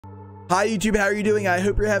Hi YouTube, how are you doing? I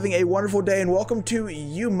hope you're having a wonderful day and welcome to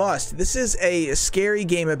You Must. This is a scary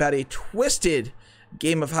game about a twisted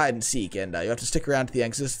game of hide and seek, and you have to stick around to the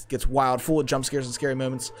end because this gets wild, full of jump scares and scary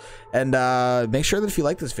moments. And make sure that if you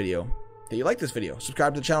like this video,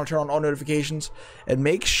 subscribe to the channel, turn on all notifications, and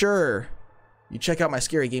make sure you check out my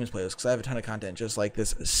scary games playlist because I have a ton of content just like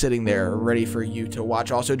this sitting there ready for you to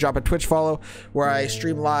watch. Also, drop a Twitch follow where I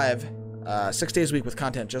stream live 6 days a week with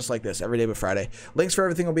content just like this every day but Friday. Links for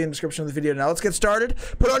everything will be in the description of the video. Now let's get started.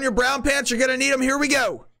 Put on your brown pants, you're gonna need them. Here we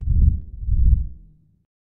go.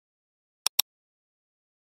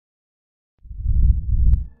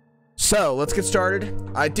 So let's get started.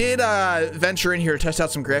 I did venture in here to test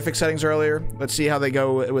out some graphic settings earlier. Let's see how they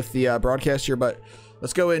go with the broadcast here, but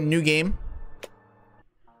let's go in new game.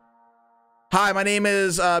 Hi, my name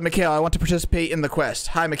is Mikhail. I want to participate in the quest.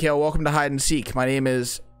 Hi, Mikhail. Welcome to Hide and Seek. My name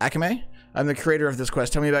is Akame. I'm the creator of this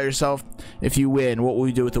quest. Tell me about yourself. If you win, what will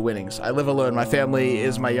you do with the winnings? I live alone. My family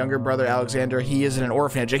is my younger brother, Alexander. He is in an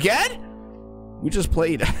orphanage. Again? We just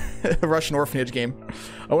played a Russian orphanage game.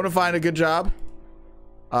 I want to find a good job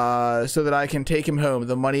so that I can take him home.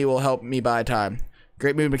 The money will help me buy time.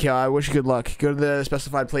 Great move, Mikhail. I wish you good luck. Go to the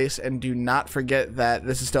specified place and do not forget that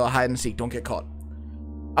this is still a hide and seek. Don't get caught.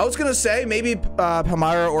 I was going to say maybe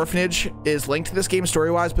Palmyra Orphanage is linked to this game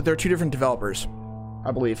story-wise, but they're two different developers,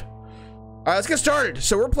 I believe. All right, let's get started.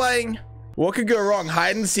 So we're playing. What could go wrong?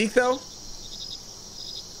 Hide and seek, though?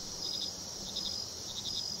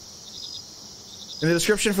 In the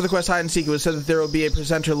description for the quest Hide and Seek, it was said that there will be a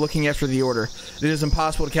presenter looking after the order. It is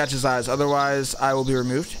impossible to catch his eyes, otherwise I will be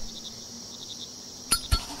removed.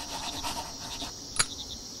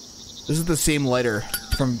 This is the same lighter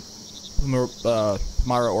from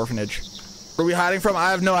Palmyra Orphanage. Where are we hiding from? I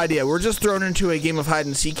have no idea. We're just thrown into a game of hide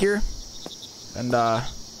and seek here. And,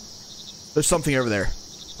 there's something over there.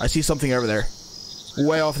 I see something over there.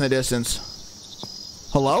 Way off in the distance.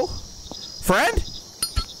 Hello? Friend?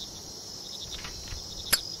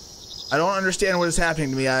 I don't understand what is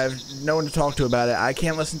happening to me. I have no one to talk to about it. I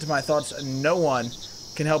can't listen to my thoughts. No one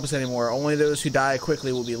can help us anymore. Only those who die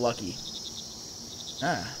quickly will be lucky.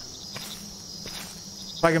 Ah.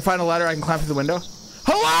 If I can find a ladder, I can climb through the window.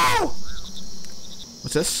 Hello?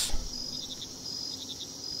 What's this?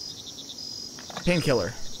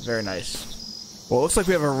 Painkiller. Very nice. Well, it looks like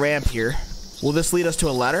we have a ramp here. Will this lead us to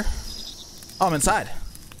a ladder? Oh, I'm inside.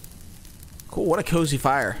 Cool, what a cozy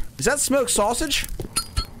fire. Is that smoked sausage?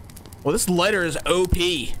 Well, this lighter is OP.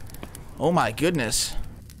 Oh my goodness.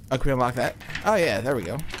 Oh, can we unlock that? Oh yeah, there we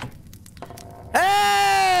go.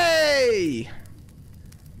 Hey!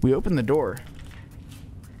 We opened the door.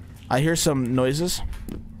 I hear some noises.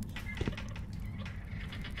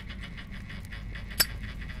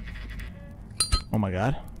 Oh my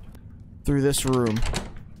god. Through this room.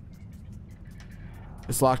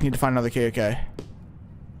 It's locked. Need to find another key. Okay.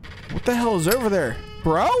 What the hell is over there?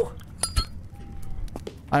 Bro?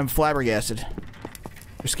 I'm flabbergasted.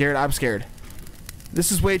 You're scared? I'm scared.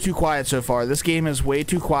 This is way too quiet so far. This game is way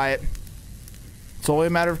too quiet. It's only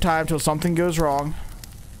a matter of time till something goes wrong.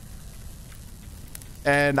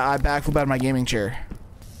 And I backflip out of my gaming chair.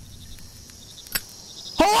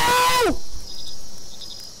 Hello?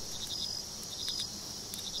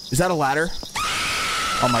 Is that a ladder?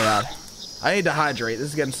 Oh my god. I need to hydrate. This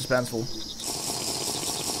is getting suspenseful.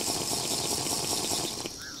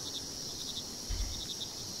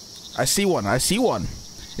 I see one. I see one.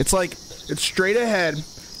 It's like, it's straight ahead.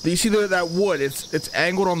 Do you see that wood? It's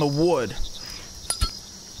angled on the wood.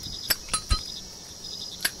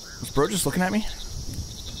 Is bro just looking at me?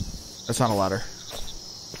 That's not a ladder.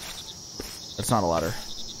 That's not a ladder.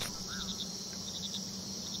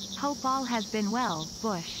 Hope all has been well,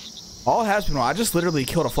 Bush. All has been well. I just literally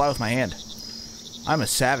killed a fly with my hand. I'm a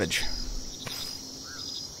savage.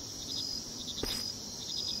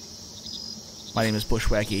 My name is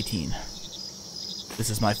Bushwhack18.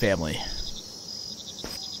 This is my family.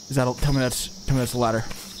 Is that? Tell me that's a ladder.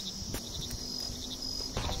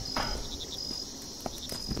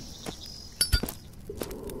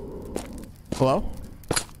 Hello,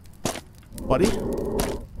 buddy.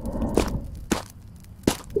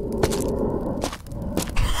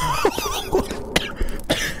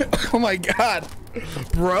 Oh my god,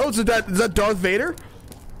 bro! Is that Darth Vader,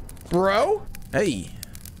 bro? Hey.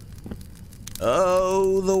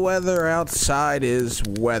 Oh, the weather outside is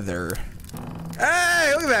weather.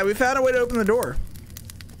 Hey, look at that! We found a way to open the door.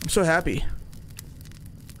 I'm so happy.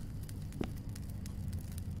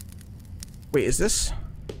 Wait, is this?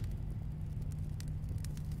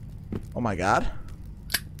 Oh my god.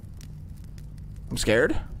 I'm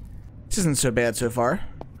scared. This isn't so bad so far.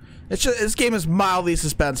 It's just, this game is mildly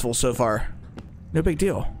suspenseful so far. No big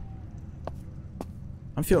deal.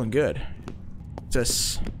 I'm feeling good.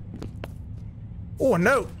 Just... Oh, a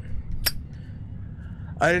note!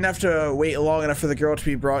 I didn't have to wait long enough for the girl to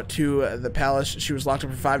be brought to the palace. She was locked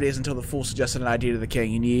up for 5 days until the fool suggested an idea to the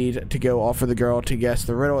king. You need to go offer the girl to guess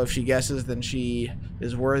the riddle. If she guesses, then she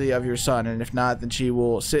is worthy of your son, and if not, then she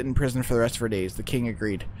will sit in prison for the rest of her days. The king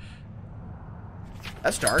agreed.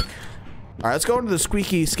 That's dark. Alright, let's go into the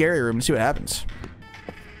squeaky scary room and see what happens.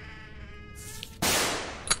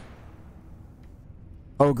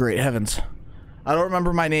 Oh, great heavens. I don't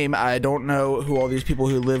remember my name. I don't know who all these people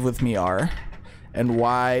who live with me are. And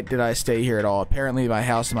why did I stay here at all? Apparently my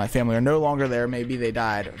house and my family are no longer there. Maybe they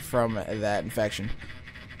died from that infection.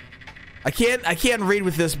 I can't read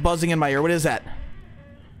with this buzzing in my ear. What is that?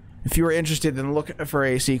 If you were interested, then look for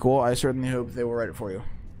a sequel. I certainly hope they will write it for you.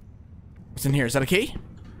 What's in here? Is that a key?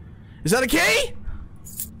 Is that a key?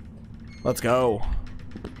 Let's go.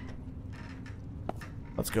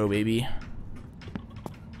 Let's go, baby.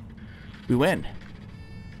 We win.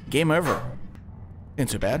 Game over. Ain't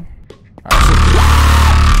so bad.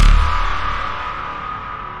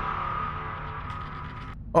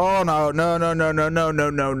 All right, oh no, no, no, no, no, no,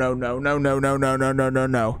 no, no, no, no, no, no, no, no, no, no, no,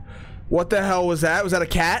 no. What the hell was that? Was that a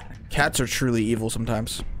cat? Cats are truly evil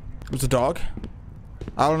sometimes. It was a dog?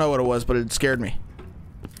 I don't know what it was, but it scared me.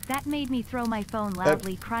 That made me throw my phone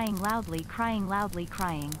loudly, crying loudly, crying loudly,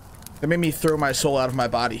 crying. That made me throw my soul out of my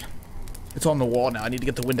body. It's on the wall now. I need to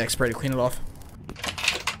get the Windex spray to clean it off.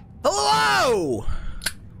 Hello!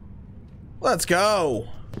 Let's go.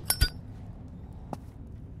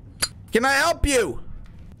 Can I help you?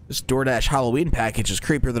 This DoorDash Halloween package is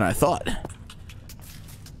creepier than I thought.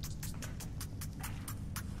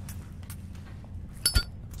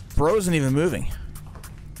 Bro isn't even moving.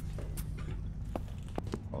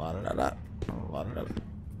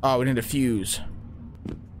 Oh, we need a fuse.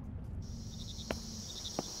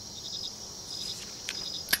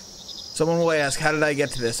 Someone will ask, how did I get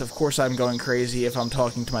to this? Of course I'm going crazy if I'm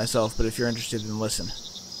talking to myself, but if you're interested, then listen.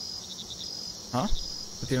 Huh?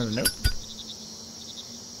 At the end of the note?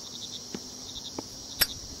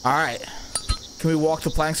 Alright. Can we walk the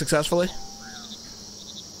plank successfully?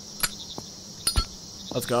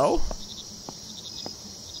 Let's go.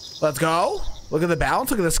 Let's go. Look at the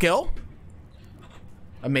balance. Look at the skill.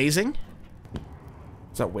 Amazing.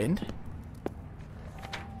 Is that wind?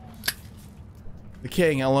 The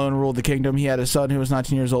king alone ruled the kingdom. He had a son who was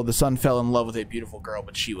 19 years old. The son fell in love with a beautiful girl,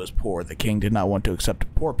 but she was poor. The king did not want to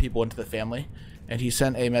accept poor people into the family, and he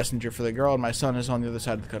sent a messenger for the girl, and my son is on the other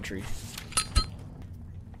side of the country.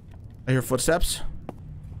 I hear footsteps.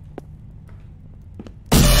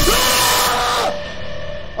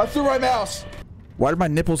 I threw my mouse. Why did my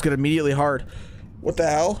nipples get immediately hard? What the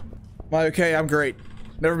hell? Am I okay? I'm great.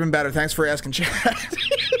 Never been better. Thanks for asking, chat.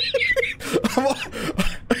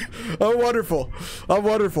 I'm wonderful. I'm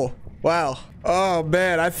wonderful. Wow. Oh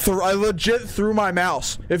man, I legit threw my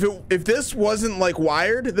mouse. If this wasn't like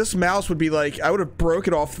wired, this mouse would be like, I would have broke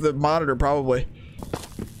it off the monitor probably.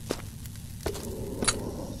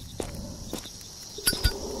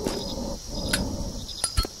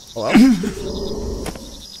 Hello?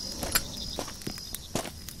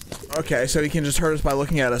 Okay, so he can just hurt us by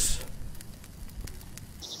looking at us.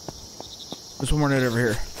 There's one more note over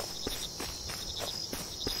here.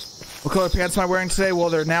 What color pants am I wearing today? Well,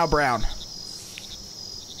 they're now brown.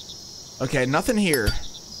 Okay, nothing here.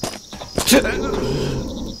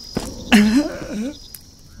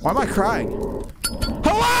 Why am I crying?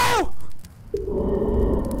 Hello!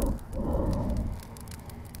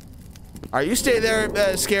 Alright, you stay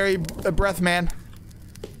there, scary breath man.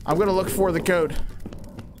 I'm gonna look for the code.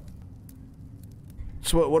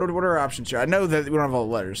 So what are our options here? I know that we don't have all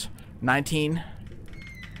the letters. 19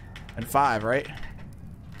 and 5, right?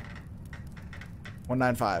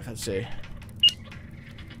 195. Let's see.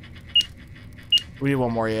 We need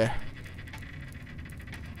one more, yeah.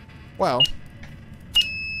 Well,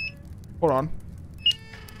 hold on.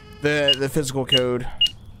 The physical code.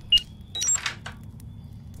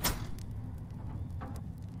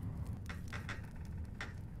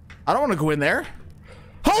 I don't want to go in there.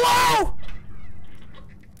 Hello!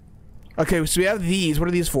 Okay, so we have these. What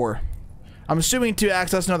are these for? I'm assuming to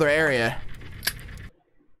access another area.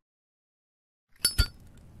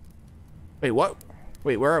 Wait, what?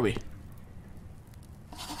 Wait, where are we?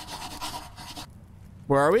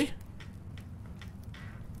 Where are we?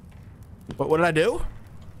 What did I do?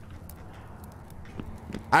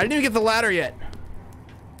 I didn't even get the ladder yet.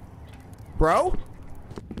 Bro?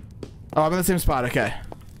 Oh, I'm in the same spot. Okay.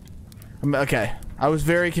 Okay. I was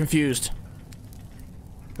very confused.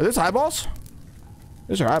 Are those eyeballs?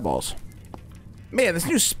 Those are eyeballs. Man, this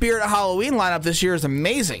new Spirit of Halloween lineup this year is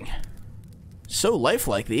amazing. So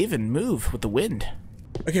lifelike, they even move with the wind.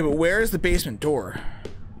 Okay, but where is the basement door?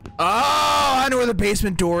 Oh, I know where the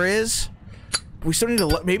basement door is. We still need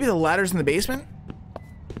to, maybe the ladder's in the basement?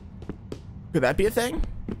 Could that be a thing?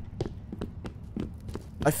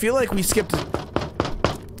 I feel like we skipped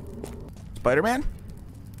Spider-Man?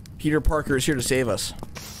 Peter Parker is here to save us.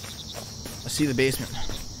 I see the basement.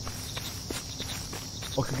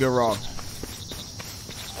 What could go wrong?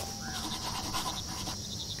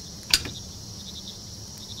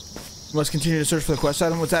 We must continue to search for the quest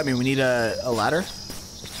item. What's that mean? We need a ladder?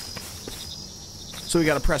 So we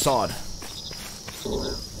gotta press on.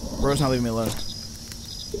 Bro's not leaving me alone.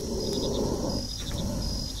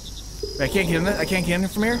 Wait, I can't get in it? I can't get in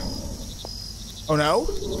from here? Oh no?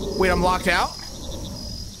 Wait, I'm locked out?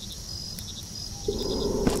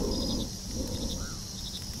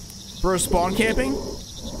 Bro, spawn camping?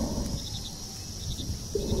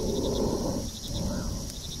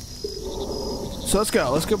 So let's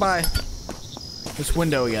go. Let's go by this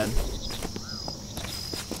window again.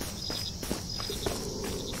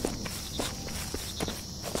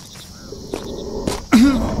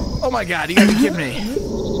 Oh my god, you gotta be kidding me.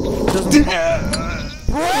 Doesn't... I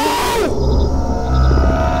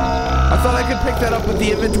thought I could pick that up with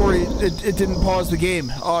the inventory. It didn't pause the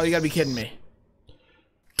game. Oh, you gotta be kidding me.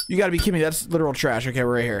 You gotta be kidding me. That's literal trash. Okay,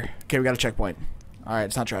 we're right here. Okay, we got a checkpoint. Alright,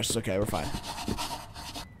 it's not trash. It's okay. We're fine.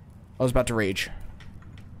 I was about to rage.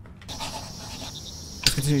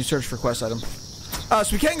 Let's continue to search for quest item. So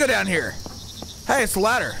we can go down here. Hey, it's the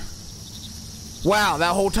ladder. Wow,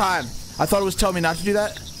 that whole time. I thought it was telling me not to do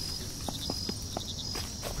that.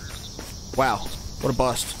 Wow, what a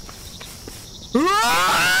bust.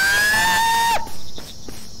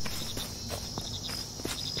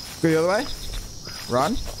 Go the other way.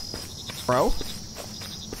 Run. Bro.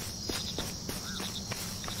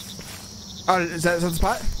 Oh, is that the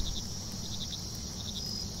spot?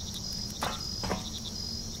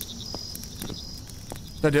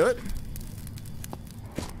 Did I do it?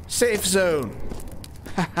 Safe zone.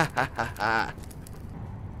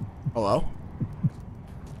 Hello?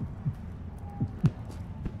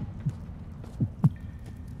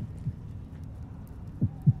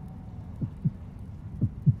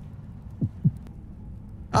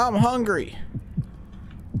 I'm hungry.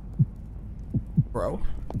 Bro.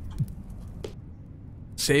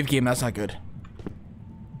 Save game, that's not good.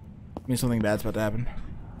 I mean, something bad's about to happen.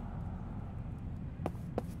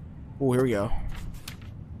 Oh, here we go.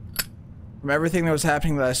 From everything that was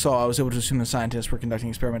happening that I saw, I was able to assume the scientists were conducting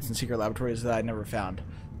experiments in secret laboratories that I never found.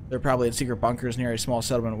 They're probably in secret bunkers near a small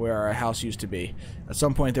settlement where our house used to be. At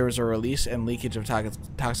some point, there was a release and leakage of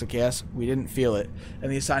toxic gas. We didn't feel it,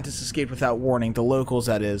 and these scientists escaped without warning. The locals,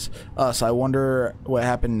 that is. Us. I wonder what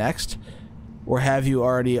happened next? Or have you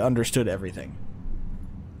already understood everything?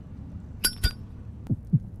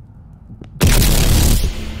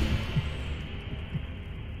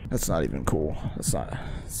 That's not even cool. That's not.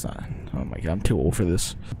 Oh my god, I'm too old for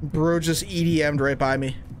this. Bro just EDM'd right by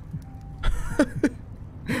me.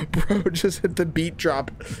 Bro just hit the beat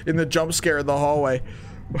drop in the jump scare in the hallway.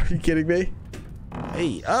 Are you kidding me?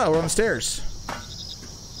 Hey, oh, we're on the stairs.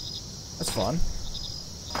 That's fun.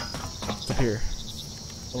 What's up here?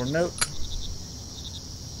 Little note.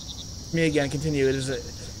 Me again, continue.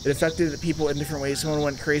 It affected people in different ways. Someone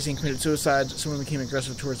went crazy and committed suicide. Someone became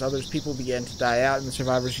aggressive towards others. People began to die out, and the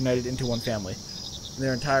survivors united into one family. And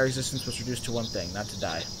their entire existence was reduced to one thing, not to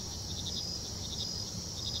die.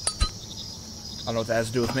 I don't know what that has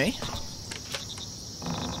to do with me.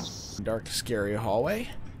 Dark, scary hallway.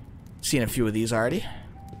 Seen a few of these already.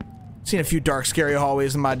 Seen a few dark, scary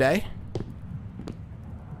hallways in my day.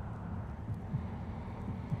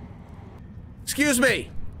 Excuse me!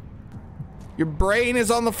 Your brain is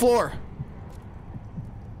on the floor.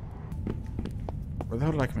 Where the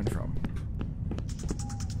hell did I come in from?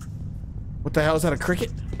 What the hell, is that a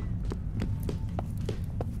cricket?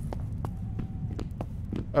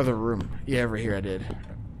 Other room. Yeah, over here I did.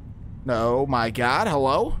 No, my god,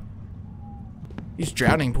 hello? These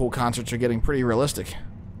drowning pool concerts are getting pretty realistic.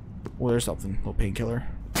 Well, there's something. Little painkiller.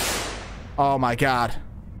 Oh my god.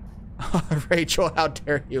 Rachel, how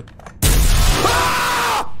dare you?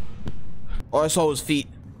 Ah! All I saw was feet.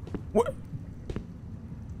 What?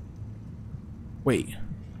 Wait.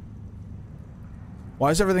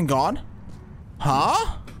 Why is everything gone?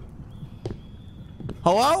 Huh?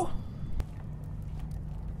 Hello?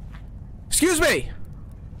 Excuse me.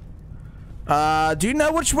 Do you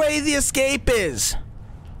know which way the escape is?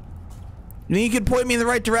 You think you could point me in the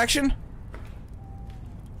right direction?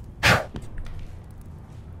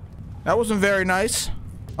 That wasn't very nice.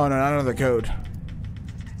 Oh no, not another code.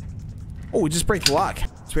 Oh, we just break the lock. So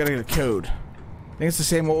we gotta get a code. I think it's the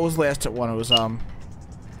same. What was the last one? It was it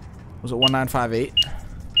 1958?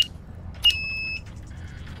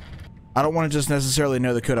 I don't want to just necessarily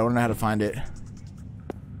know the code. I want to know how to find it.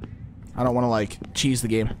 I don't want to like cheese the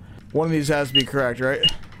game. One of these has to be correct, right?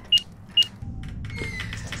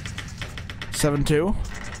 7-2.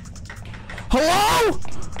 Hello?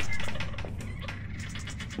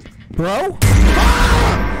 Bro?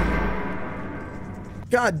 Ah!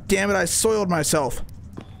 God damn it, I soiled myself.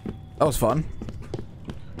 That was fun.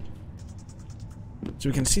 So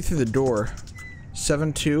we can see through the door.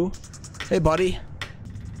 7-2. Hey, buddy.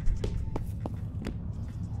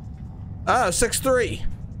 Oh, 6-3.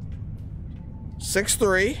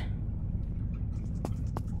 6-3.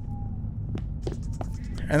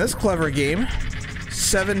 And this clever game.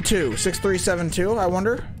 7-2. 6-3, 7-2, I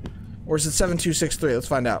wonder? Or is it 7-2, 6-3? Let's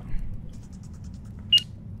find out.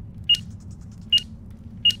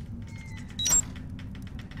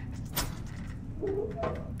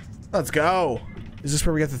 Let's go. Is this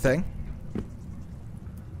where we get the thing?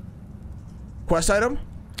 Quest item?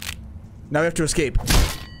 Now we have to escape.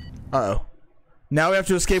 Uh-oh. Now we have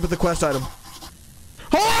to escape with the quest item.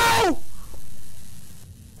 Hello!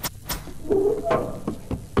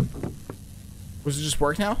 Does it just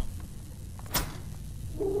work now?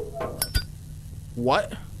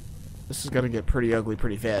 What? This is gonna get pretty ugly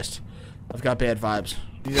pretty fast. I've got bad vibes.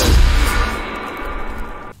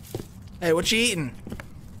 Hey, what you eating?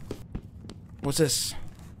 What's this?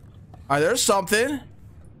 Alright, there's something.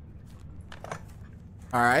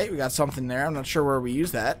 Alright, we got something there. I'm not sure where we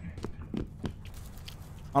use that.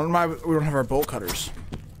 I don't know why we don't have our bolt cutters.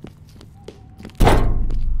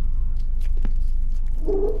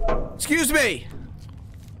 Excuse me!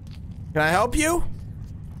 Can I help you?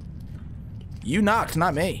 You knocked,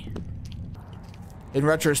 not me. In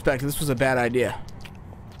retrospect, this was a bad idea.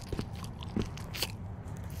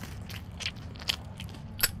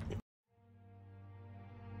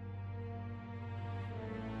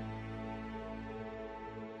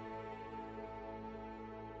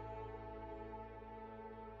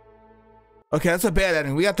 Okay, that's a bad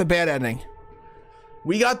ending. We got the bad ending.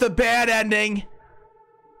 We got the bad ending.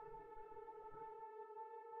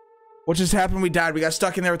 What just happened? We died. We got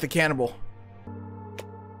stuck in there with the cannibal.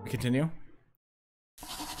 Continue.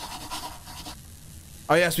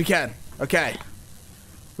 Oh, yes, we can. Okay.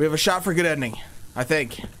 We have a shot for good ending, I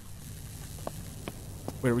think.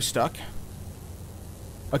 Wait, are we stuck?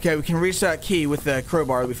 Okay, we can reach that key with the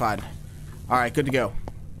crowbar. It'll be fine. Alright, good to go.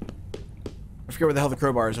 I forget where the hell the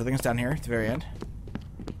crowbar is. I think it's down here at the very end.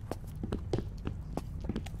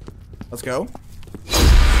 Let's go.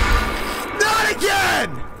 Not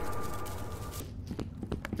again!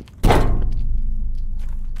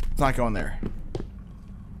 It's not going there.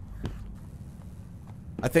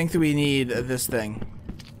 I think that we need this thing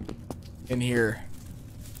in here.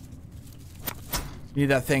 We need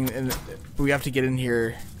that thing, and we have to get in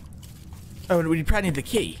here. Oh, we probably need the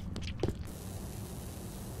key.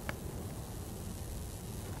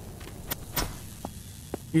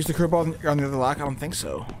 Use the crowbar on the other lock? I don't think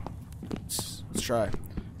so. Let's try.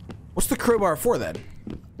 What's the crowbar for then?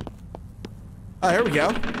 Oh, here we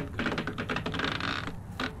go.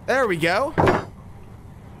 There we go.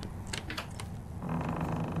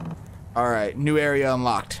 Alright, new area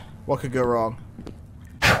unlocked. What could go wrong?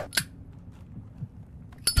 The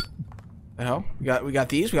hell? We got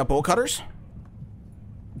these. We got bolt cutters.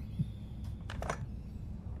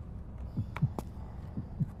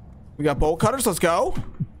 We got bolt cutters. Let's go.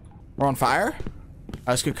 We're on fire.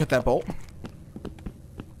 Let's go cut that bolt.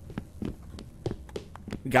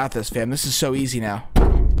 We got this, fam. This is so easy now.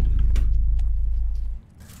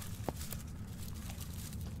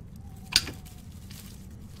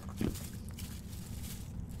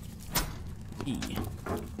 E.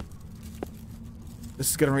 This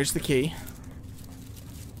is gonna reach the key.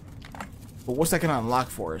 But what's that gonna unlock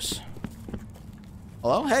for us?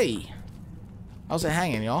 Hello? Hey! How's it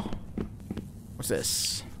hanging, y'all? What's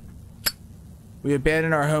this? We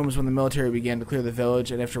abandoned our homes when the military began to clear the village,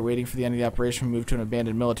 and after waiting for the end of the operation, we moved to an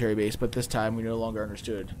abandoned military base, but this time we no longer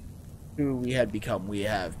understood who we had become. We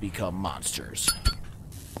have become monsters.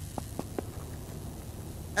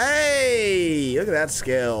 Hey! Look at that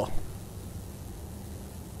skill.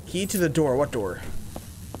 Key to the door. What door?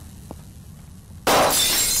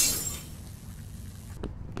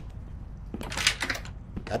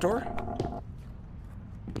 That door?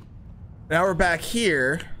 Now we're back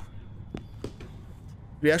here.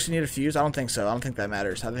 Do we actually need a fuse? I don't think so. I don't think that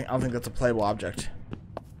matters. I don't think that's a playable object.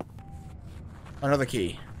 Another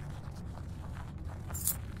key.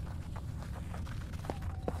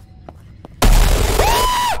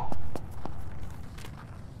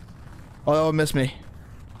 Oh, it missed me.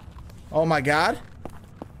 Oh my god.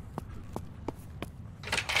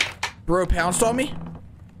 Bro pounced on me?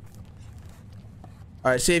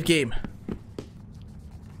 Alright, save game.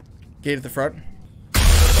 Gate at the front.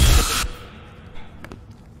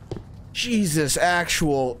 Jesus,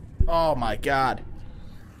 actual. Oh my god.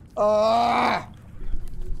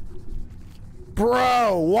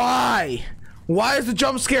 Bro, why? Why is the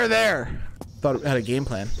jump scare there? Thought it had a game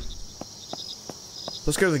plan.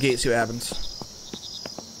 Let's go to the gate, see what happens.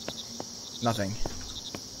 Nothing.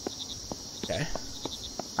 Okay.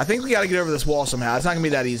 I think we gotta get over this wall somehow. It's not gonna be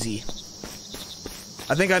that easy.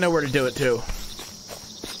 I think I know where to do it too.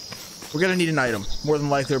 We're gonna need an item. More than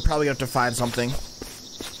likely, we're probably gonna have to find something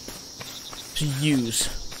to use.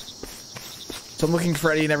 So I'm looking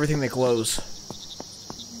for any and everything that glows.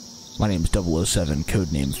 My name's 007,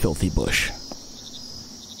 codename Filthy Bush.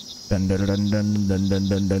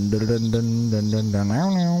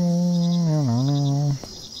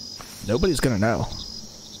 Nobody's gonna know.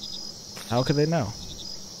 How could they know?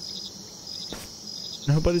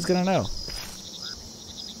 Nobody's gonna know.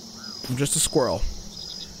 I'm just a squirrel.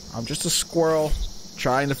 I'm just a squirrel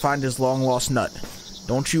trying to find his long lost nut.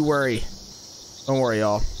 Don't you worry. Don't worry,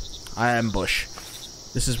 y'all. I am Bush.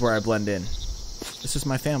 This is where I blend in. This is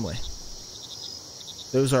my family.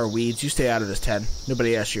 Those are weeds. You stay out of this, Ted.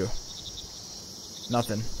 Nobody asked you.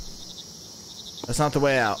 Nothing. That's not the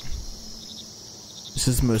way out. This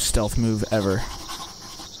is the most stealth move ever.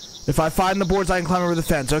 If I find the boards, I can climb over the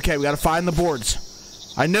fence. Okay, we gotta find the boards.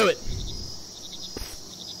 I knew it.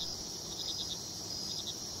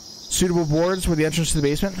 Suitable boards with the entrance to the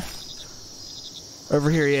basement. Over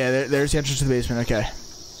here, yeah, there's the entrance to the basement. Okay.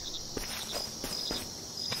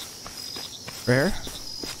 Right here.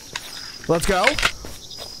 Let's go.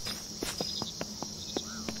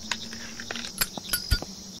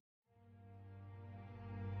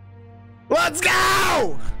 Let's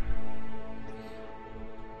go!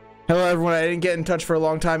 Hello everyone, I didn't get in touch for a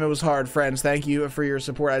long time. It was hard. Friends, thank you for your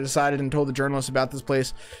support. I decided and told the journalists about this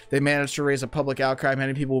place. They managed to raise a public outcry.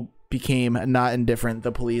 Many people became not indifferent.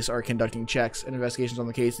 The police are conducting checks and investigations on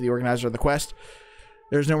the case. The organizer of the quest.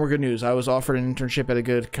 There's no more good news. I was offered an internship at a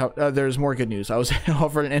good there's more good news. I was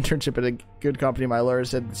offered an internship at a good company. My lawyer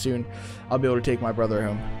said that soon I'll be able to take my brother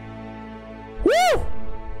home. Woo!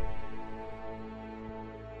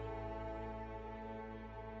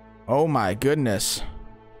 Oh my goodness.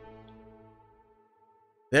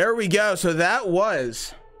 There we go. So that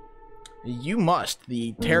was You Must,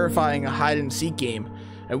 the terrifying hide and seek game.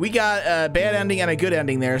 And we got a bad ending and a good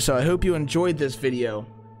ending there. So I hope you enjoyed this video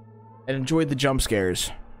and enjoyed the jump scares.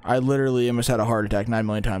 I literally almost had a heart attack 9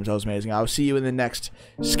 million times. That was amazing. I'll see you in the next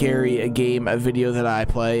scary game video that I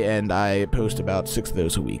play, and I post about 6 of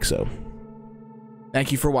those a week. So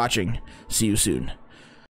thank you for watching. See you soon.